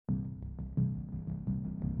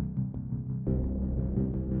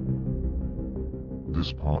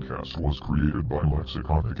This podcast was created by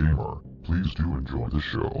Lexicon Gamer. Please do enjoy the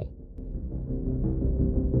show.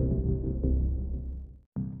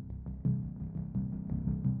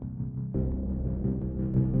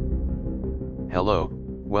 Hello,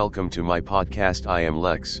 welcome to my podcast. I am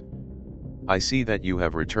Lex. I see that you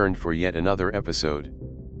have returned for yet another episode.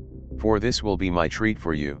 For this will be my treat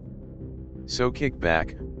for you. So kick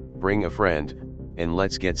back, bring a friend, and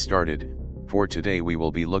let's get started. For today we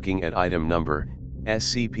will be looking at item number,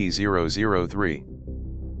 SCP-003.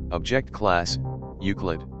 Object Class,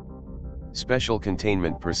 Euclid. Special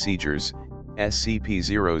Containment Procedures,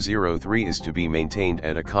 SCP-003 is to be maintained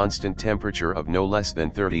at a constant temperature of no less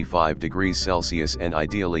than 35 degrees Celsius and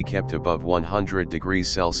ideally kept above 100 degrees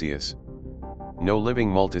Celsius. No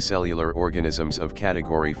living multicellular organisms of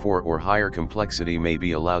Category 4 or higher complexity may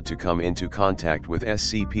be allowed to come into contact with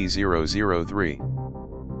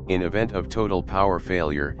SCP-003. In event of total power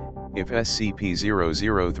failure, if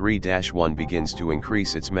SCP-003-1 begins to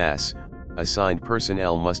increase its mass, assigned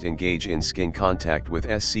personnel must engage in skin contact with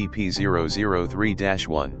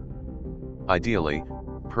SCP-003-1. Ideally,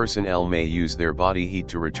 personnel may use their body heat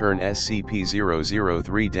to return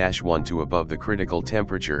SCP-003-1 to above the critical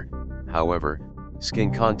temperature. However,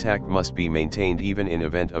 skin contact must be maintained even in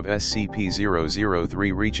event of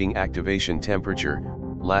SCP-003 reaching activation temperature,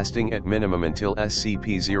 lasting at minimum until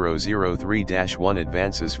SCP-003-1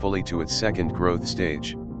 advances fully to its second growth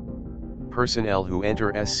stage. Personnel who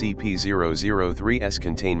enter SCP-003's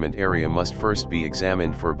containment area must first be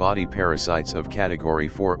examined for body parasites of Category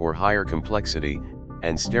 4 or higher complexity,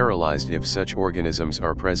 and sterilized if such organisms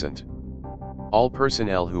are present. All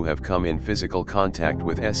personnel who have come in physical contact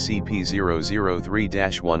with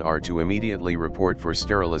SCP-003-1 are to immediately report for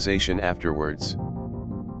sterilization afterwards.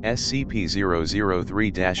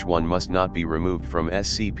 SCP-003-1 must not be removed from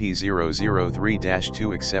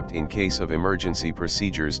SCP-003-2 except in case of emergency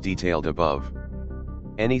procedures detailed above.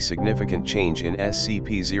 Any significant change in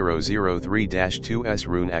SCP-003-2's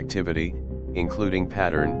rune activity, including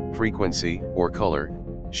pattern, frequency, or color,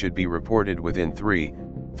 should be reported within 3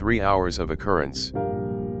 hours of occurrence.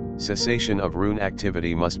 Cessation of rune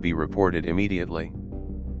activity must be reported immediately.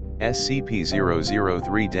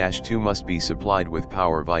 SCP-003-2 must be supplied with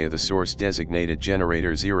power via the source-designated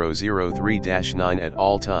generator 003-9 at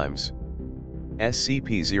all times.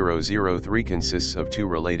 SCP-003 consists of two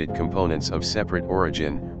related components of separate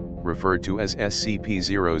origin, referred to as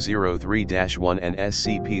SCP-003-1 and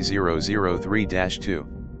SCP-003-2.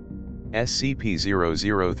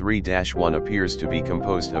 SCP-003-1 appears to be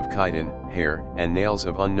composed of chitin, hair, and nails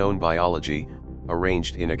of unknown biology,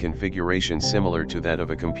 arranged in a configuration similar to that of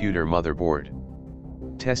a computer motherboard.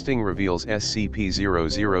 Testing reveals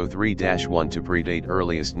SCP-003-1 to predate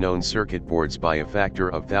earliest known circuit boards by a factor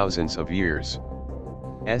of thousands of years.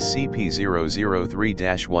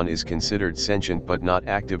 SCP-003-1 is considered sentient but not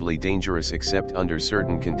actively dangerous except under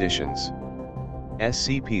certain conditions.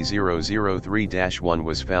 SCP-003-1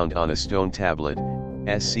 was found on a stone tablet,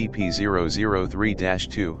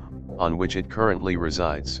 SCP-003-2, on which it currently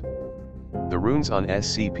resides. The runes on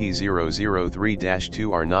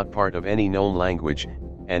SCP-003-2 are not part of any known language,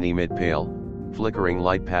 and emit pale, flickering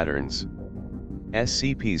light patterns.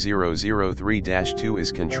 SCP-003-2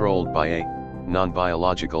 is controlled by a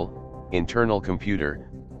non-biological, internal computer,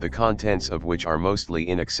 the contents of which are mostly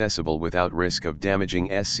inaccessible without risk of damaging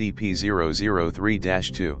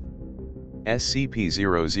SCP-003-2.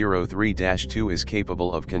 SCP-003-2 is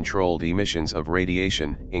capable of controlled emissions of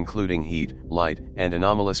radiation, including heat, light, and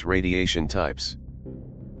anomalous radiation types.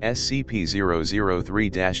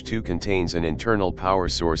 SCP-003-2 contains an internal power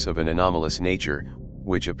source of an anomalous nature,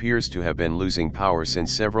 which appears to have been losing power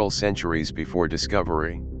since several centuries before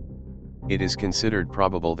discovery. It is considered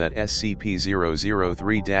probable that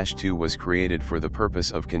SCP-003-2 was created for the purpose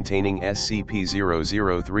of containing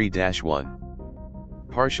SCP-003-1.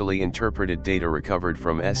 Partially interpreted data recovered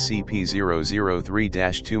from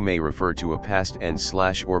SCP-003-2 may refer to a past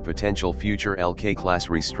and/or potential future LK-class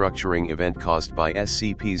restructuring event caused by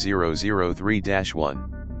SCP-003-1.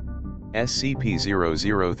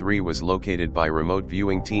 SCP-003 was located by Remote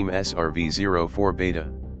Viewing Team SRV-04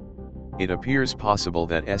 Beta. It appears possible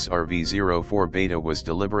that SRV-04 Beta was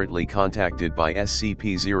deliberately contacted by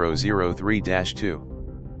SCP-003-2.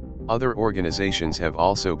 Other organizations have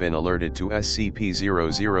also been alerted to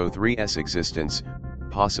SCP-003's existence,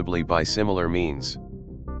 possibly by similar means.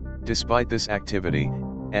 Despite this activity,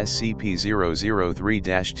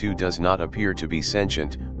 SCP-003-2 does not appear to be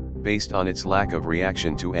sentient, based on its lack of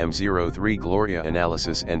reaction to M03 Gloria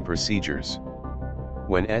analysis and procedures.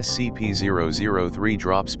 When SCP-003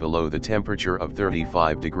 drops below the temperature of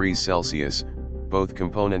 35 degrees Celsius, both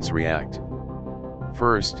components react.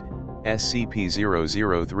 First,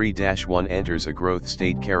 SCP-003-1 enters a growth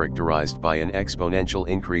state characterized by an exponential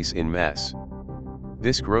increase in mass.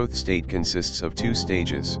 This growth state consists of two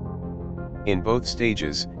stages. In both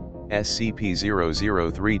stages,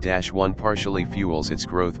 SCP-003-1 partially fuels its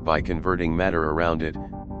growth by converting matter around it,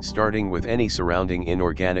 starting with any surrounding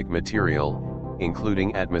inorganic material,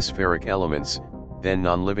 including atmospheric elements, then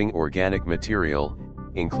non-living organic material,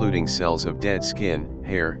 including cells of dead skin,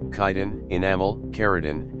 hair, chitin, enamel,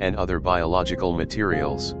 keratin, and other biological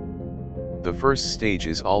materials. The first stage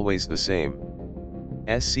is always the same.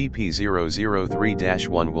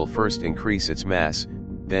 SCP-003-1 will first increase its mass,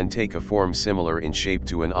 then take a form similar in shape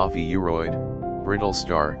to an ophiuroid, brittle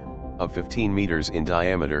star, of 15 meters in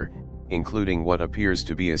diameter, including what appears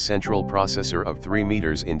to be a central processor of 3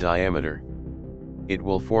 meters in diameter. It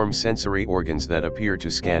will form sensory organs that appear to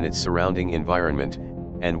scan its surrounding environment,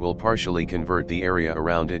 and will partially convert the area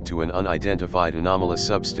around it to an unidentified anomalous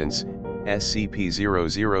substance.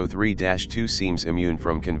 SCP-003-2 seems immune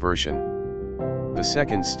from conversion. The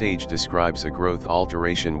second stage describes a growth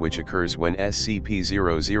alteration which occurs when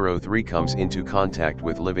SCP-003 comes into contact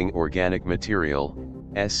with living organic material.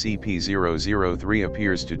 SCP-003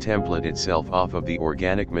 appears to template itself off of the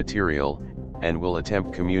organic material, and will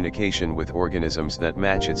attempt communication with organisms that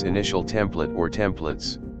match its initial template or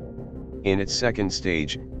templates. In its second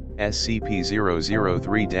stage,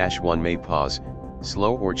 SCP-003-1 may pause,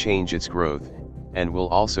 slow or change its growth, and will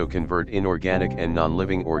also convert inorganic and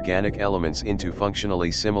non-living organic elements into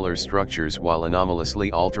functionally similar structures while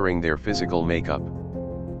anomalously altering their physical makeup.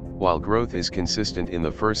 While growth is consistent in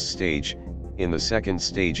the first stage, in the second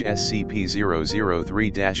stage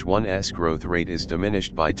SCP-003-1's growth rate is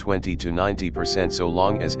diminished by 20 to 90% so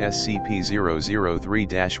long as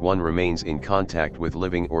SCP-003-1 remains in contact with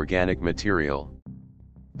living organic material.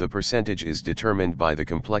 The percentage is determined by the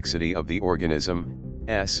complexity of the organism,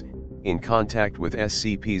 in contact with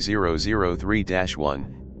SCP-003-1.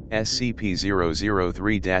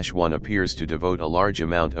 SCP-003-1 appears to devote a large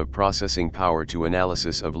amount of processing power to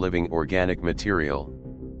analysis of living organic material.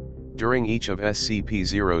 During each of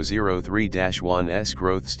SCP-003-1's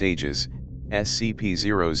growth stages,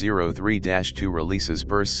 SCP-003-2 releases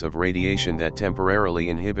bursts of radiation that temporarily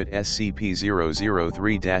inhibit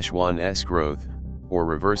SCP-003-1's growth, or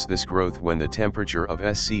reverse this growth when the temperature of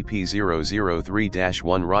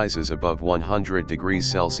SCP-003-1 rises above 100 degrees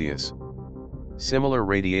Celsius. Similar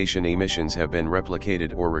radiation emissions have been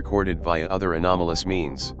replicated or recorded via other anomalous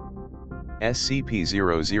means.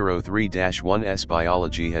 SCP-003-1's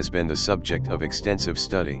biology has been the subject of extensive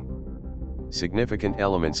study. Significant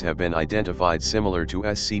elements have been identified similar to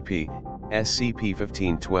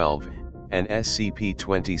SCP-1512, and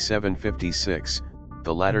SCP-2756,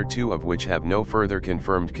 the latter two of which have no further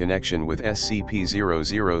confirmed connection with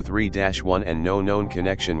SCP-003-1 and no known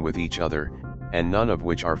connection with each other, and none of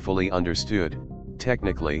which are fully understood,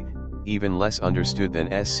 technically, even less understood than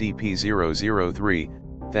SCP-003,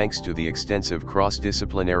 thanks to the extensive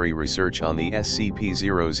cross-disciplinary research on the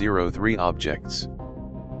SCP-003 objects.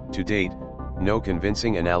 To date, no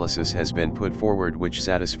convincing analysis has been put forward which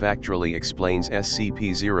satisfactorily explains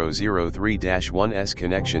SCP-003-1's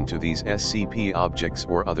connection to these SCP objects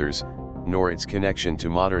or others, nor its connection to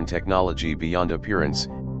modern technology beyond appearance,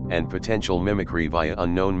 and potential mimicry via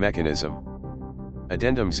unknown mechanism.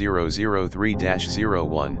 Addendum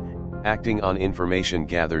 003-01, acting on information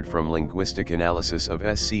gathered from linguistic analysis of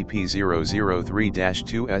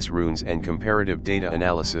SCP-003-2's runes and comparative data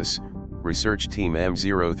analysis, Research Team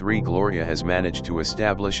M03 Gloria has managed to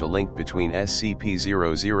establish a link between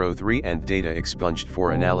SCP-003 and data expunged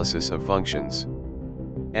for analysis of functions.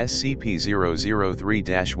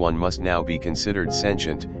 SCP-003-1 must now be considered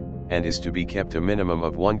sentient, and is to be kept a minimum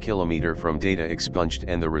of 1 kilometer from data expunged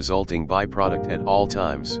and the resulting byproduct at all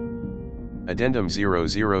times. Addendum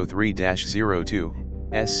 003-02,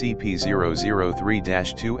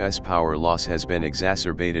 SCP-003-2's power loss has been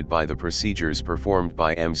exacerbated by the procedures performed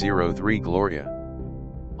by M03 Gloria.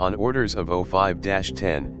 On orders of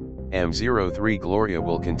 05-10, M03 Gloria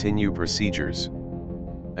will continue procedures.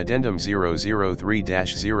 Addendum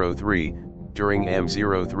 003-03, during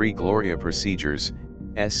M03 Gloria procedures,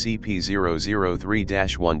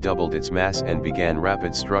 SCP-003-1 doubled its mass and began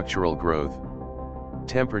rapid structural growth.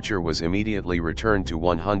 Temperature was immediately returned to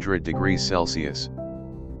 100 degrees Celsius.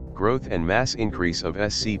 Growth and mass increase of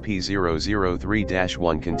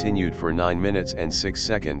SCP-003-1 continued for 9 minutes and 6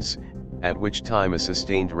 seconds, at which time a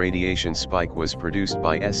sustained radiation spike was produced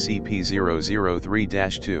by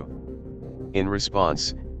SCP-003-2. In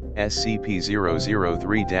response,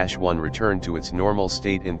 SCP-003-1 returned to its normal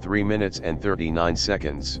state in 3 minutes and 39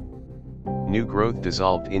 seconds. New growth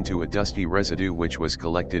dissolved into a dusty residue which was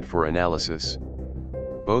collected for analysis.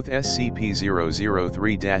 Both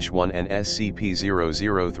SCP-003-1 and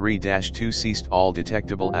SCP-003-2 ceased all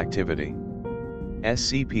detectable activity.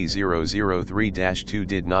 SCP-003-2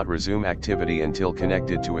 did not resume activity until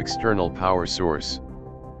connected to external power source.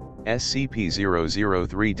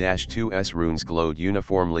 SCP-003-2's runes glowed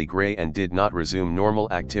uniformly gray and did not resume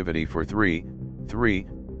normal activity for 3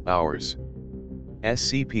 hours.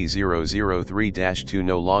 SCP-003-2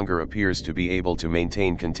 no longer appears to be able to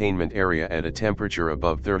maintain containment area at a temperature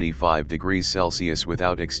above 35 degrees Celsius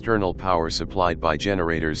without external power supplied by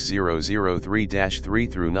generators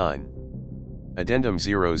 003-3 through 9. Addendum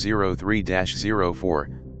 003-04,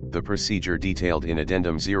 the procedure detailed in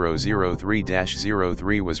Addendum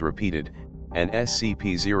 003-03 was repeated, and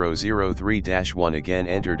SCP-003-1 again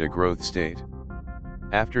entered a growth state.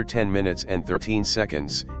 After 10 minutes and 13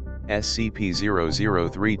 seconds,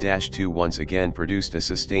 SCP-003-2 once again produced a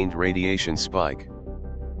sustained radiation spike.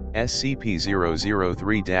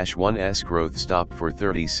 SCP-003-1's growth stopped for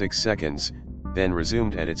 36 seconds, then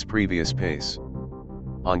resumed at its previous pace.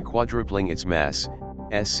 On quadrupling its mass,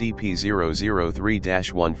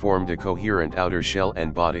 SCP-003-1 formed a coherent outer shell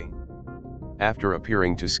and body. After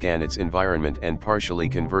appearing to scan its environment and partially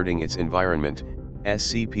converting its environment,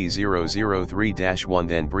 SCP-003-1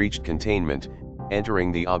 then breached containment,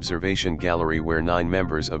 entering the observation gallery where 9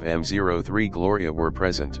 members of M03 Gloria were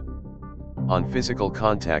present. On physical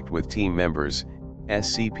contact with team members,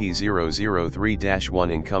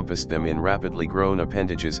 SCP-003-1 encompassed them in rapidly grown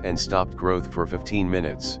appendages and stopped growth for 15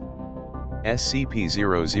 minutes.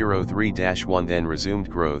 SCP-003-1 then resumed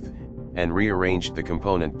growth, and rearranged the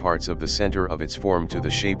component parts of the center of its form to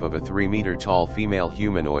the shape of a 3-meter-tall female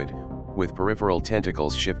humanoid, with peripheral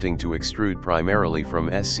tentacles shifting to extrude primarily from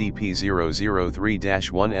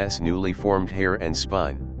SCP-003-1's newly formed hair and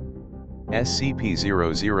spine.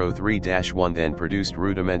 SCP-003-1 then produced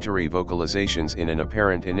rudimentary vocalizations in an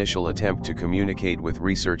apparent initial attempt to communicate with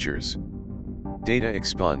researchers. Data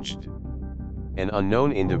expunged. An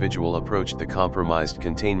unknown individual approached the compromised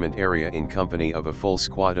containment area in company of a full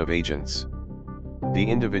squad of agents. The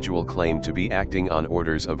individual claimed to be acting on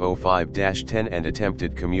orders of O5-10 and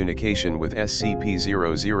attempted communication with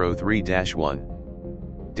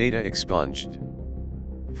SCP-003-1. Data expunged.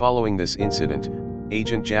 Following this incident,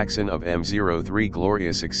 Agent Jackson of M03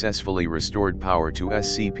 Gloria successfully restored power to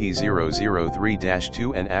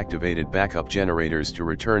SCP-003-2 and activated backup generators to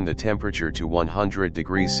return the temperature to 100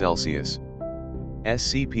 degrees Celsius.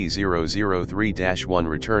 SCP-003-1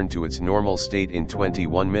 returned to its normal state in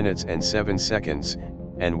 21 minutes and 7 seconds,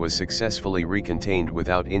 and was successfully recontained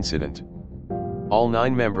without incident. All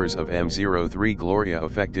 9 members of M03 Gloria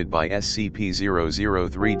affected by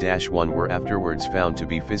SCP-003-1 were afterwards found to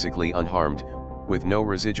be physically unharmed, with no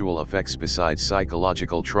residual effects besides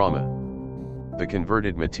psychological trauma. The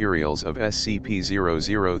converted materials of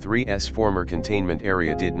SCP-003's former containment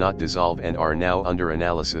area did not dissolve and are now under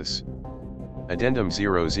analysis. Addendum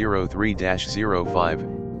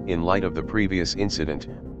 003-05, in light of the previous incident,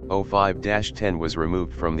 O5-10 was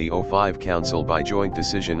removed from the O5 Council by joint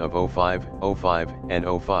decision of O5, and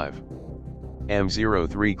O5.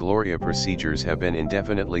 M03 Gloria procedures have been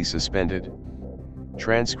indefinitely suspended.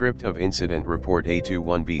 Transcript of Incident Report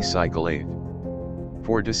A21B Cycle 8.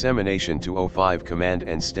 For dissemination to O5 Command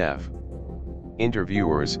and Staff.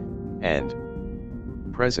 Interviewers, and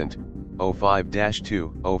present,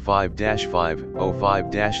 O5-2, O5-5,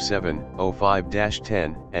 O5-7,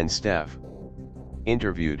 O5-10, and staff.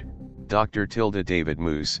 Interviewed, Dr. Tilda David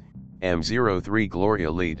Moose, M03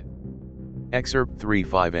 Gloria Lead. Excerpt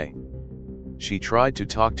 35A. She tried to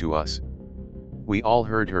talk to us. We all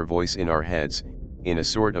heard her voice in our heads, in a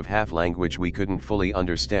sort of half-language we couldn't fully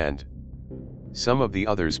understand. Some of the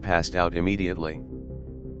others passed out immediately.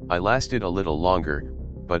 I lasted a little longer,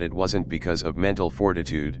 but it wasn't because of mental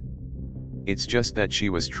fortitude. It's just that she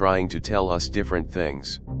was trying to tell us different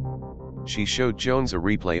things. She showed Jones a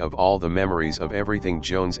replay of all the memories of everything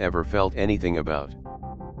Jones ever felt anything about.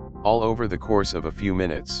 All over the course of a few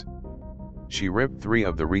minutes. She ripped 3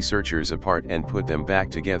 of the researchers apart and put them back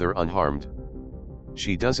together unharmed.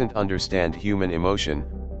 She doesn't understand human emotion,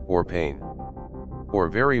 or pain. Or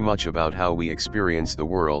very much about how we experience the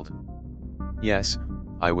world. Yes,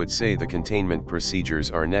 I would say the containment procedures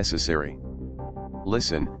are necessary.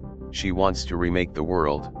 Listen, she wants to remake the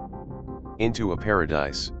world into a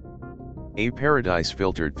paradise. A paradise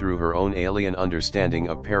filtered through her own alien understanding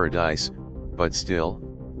of paradise, but still,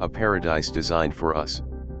 a paradise designed for us.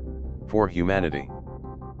 For humanity.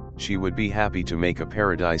 She would be happy to make a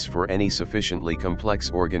paradise for any sufficiently complex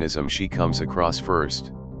organism she comes across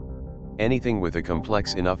first. Anything with a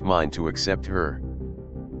complex enough mind to accept her.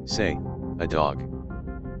 Say, a dog.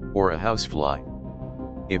 Or a housefly.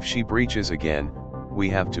 If she breaches again, we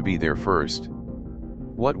have to be there first.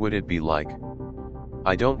 What would it be like?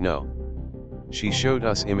 I don't know. She showed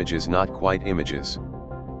us images, not quite images.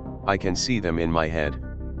 I can see them in my head,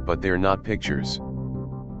 but they're not pictures.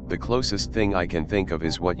 The closest thing I can think of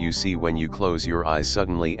is what you see when you close your eyes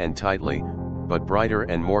suddenly and tightly, but brighter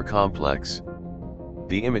and more complex.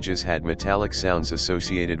 The images had metallic sounds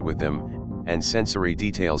associated with them, and sensory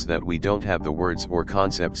details that we don't have the words or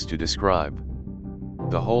concepts to describe.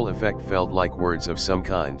 The whole effect felt like words of some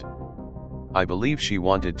kind. I believe she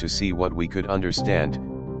wanted to see what we could understand,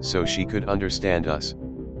 so she could understand us.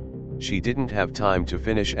 She didn't have time to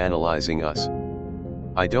finish analyzing us.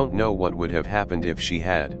 I don't know what would have happened if she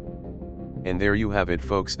had. And there you have it,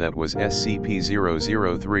 folks. That was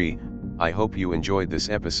SCP-003. I hope you enjoyed this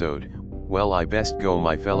episode. Well, I best go,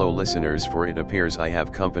 my fellow listeners, for it appears I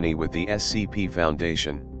have company with the SCP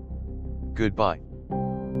Foundation. Goodbye.